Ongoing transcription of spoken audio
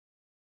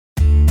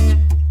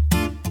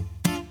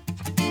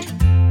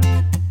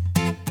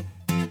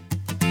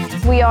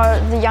we are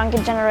the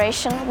younger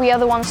generation. We are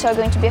the ones who are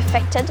going to be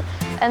affected,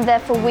 and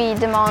therefore we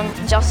demand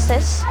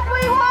justice. What do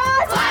we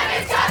want?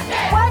 Climate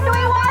justice! When do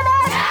we want it?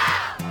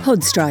 Now!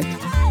 Podstrike.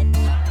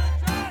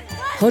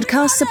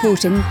 Podcast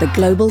supporting the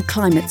global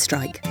climate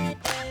strike.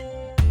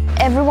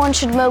 Everyone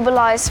should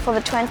mobilize for the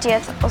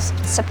 20th of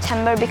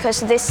September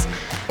because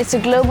it's a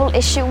global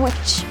issue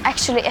which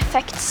actually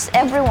affects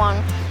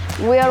everyone.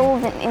 We are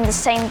all in the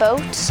same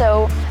boat,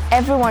 so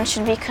everyone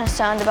should be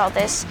concerned about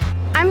this.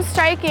 I'm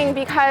striking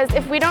because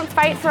if we don't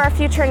fight for our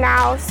future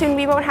now, soon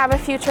we won't have a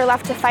future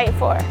left to fight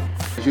for.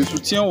 Je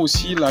soutiens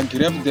aussi la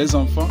grève des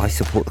enfants. I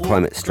support the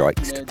climate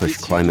strikes to push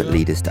climate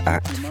leaders to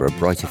act for a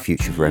brighter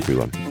future for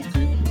everyone.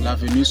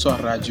 L'avenir soit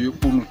radieux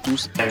pour nous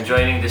tous. I'm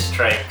joining the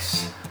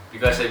strikes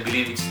because I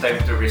believe it's time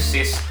to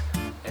resist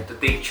and to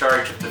take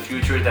charge of the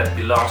future that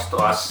belongs to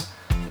us,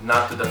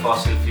 not to the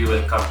fossil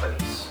fuel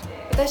companies.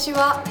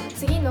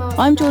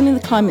 I'm joining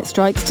the climate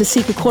strikes to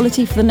seek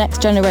equality for the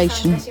next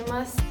generation.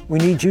 We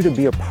need you to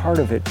be a part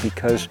of it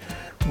because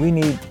we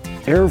need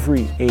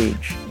every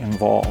age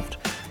involved.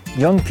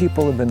 Young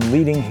people have been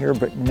leading here,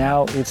 but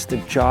now it's the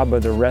job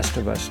of the rest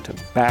of us to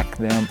back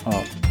them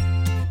up.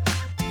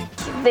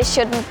 This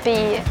shouldn't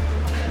be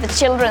the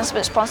children's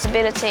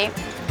responsibility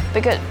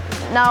because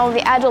now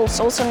the adults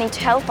also need to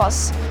help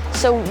us.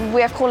 So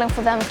we are calling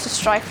for them to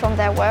strike from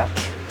their work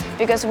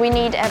because we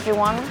need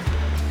everyone.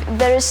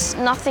 There is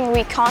nothing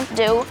we can't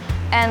do,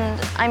 and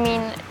I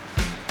mean,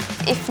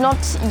 if not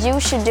you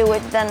should do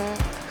it, then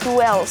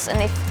who else?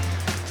 And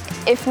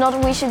if not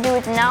we should do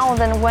it now,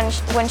 then when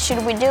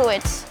should we do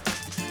it?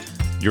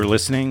 You're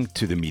listening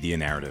to The Media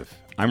Narrative.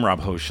 I'm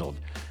Rob Hochschild.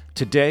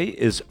 Today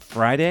is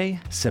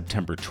Friday,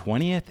 September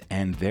 20th,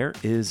 and there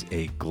is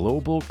a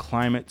global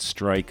climate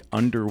strike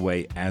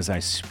underway as I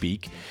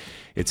speak.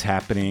 It's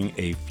happening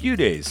a few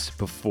days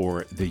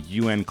before the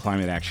UN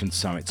Climate Action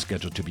Summit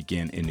scheduled to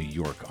begin in New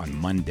York on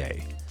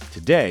Monday.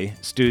 Today,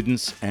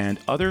 students and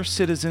other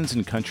citizens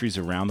in countries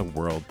around the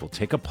world will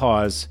take a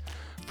pause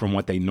from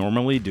what they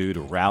normally do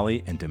to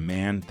rally and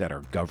demand that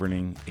our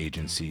governing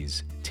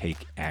agencies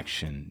take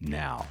action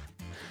now.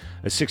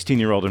 A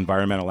 16-year-old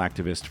environmental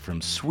activist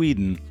from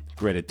Sweden,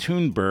 Greta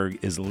Thunberg,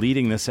 is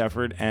leading this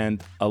effort,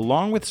 and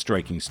along with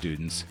striking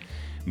students,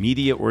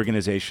 media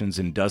organizations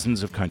in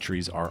dozens of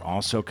countries are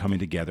also coming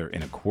together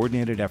in a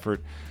coordinated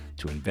effort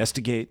to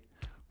investigate,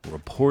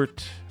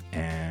 report,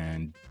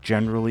 and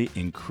generally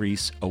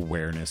increase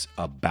awareness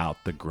about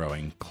the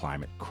growing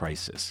climate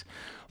crisis.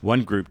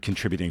 One group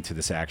contributing to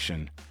this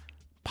action,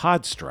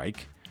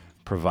 Podstrike,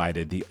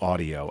 provided the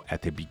audio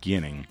at the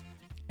beginning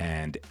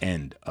and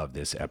end of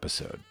this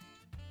episode.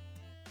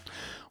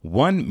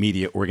 One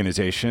media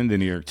organization, the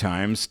New York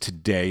Times,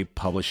 today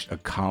published a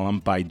column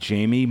by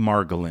Jamie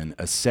Margolin,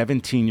 a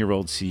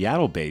 17-year-old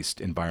Seattle-based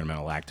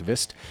environmental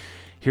activist.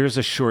 Here's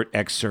a short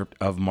excerpt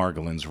of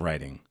Margolin's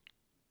writing.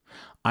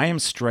 I am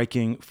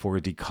striking for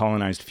a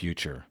decolonized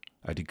future.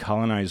 A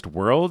decolonized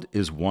world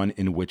is one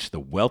in which the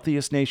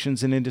wealthiest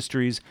nations and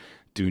industries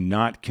do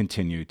not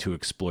continue to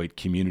exploit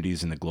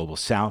communities in the global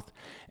south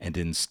and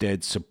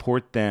instead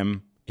support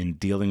them in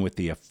dealing with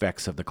the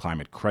effects of the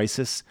climate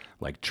crisis,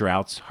 like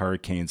droughts,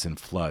 hurricanes, and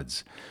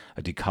floods.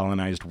 A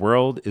decolonized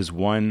world is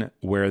one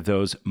where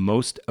those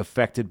most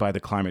affected by the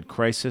climate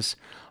crisis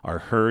are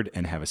heard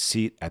and have a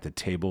seat at the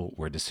table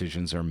where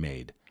decisions are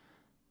made.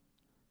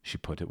 She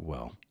put it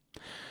well.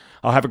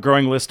 I'll have a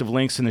growing list of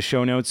links in the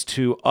show notes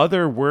to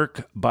other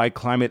work by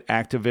climate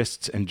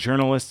activists and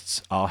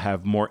journalists. I'll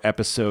have more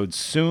episodes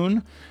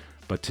soon,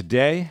 but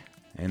today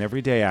and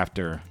every day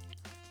after,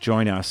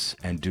 join us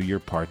and do your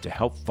part to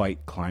help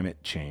fight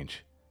climate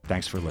change.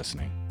 Thanks for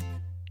listening.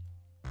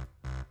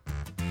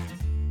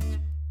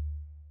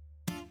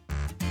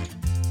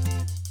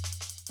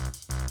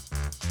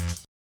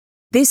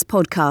 This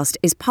podcast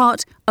is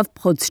part of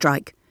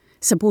Podstrike,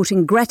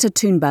 supporting Greta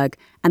Thunberg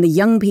and the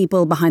young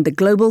people behind the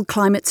global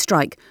climate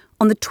strike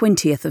on the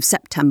 20th of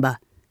September.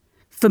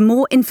 For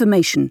more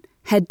information,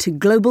 head to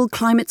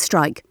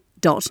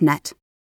globalclimatestrike.net.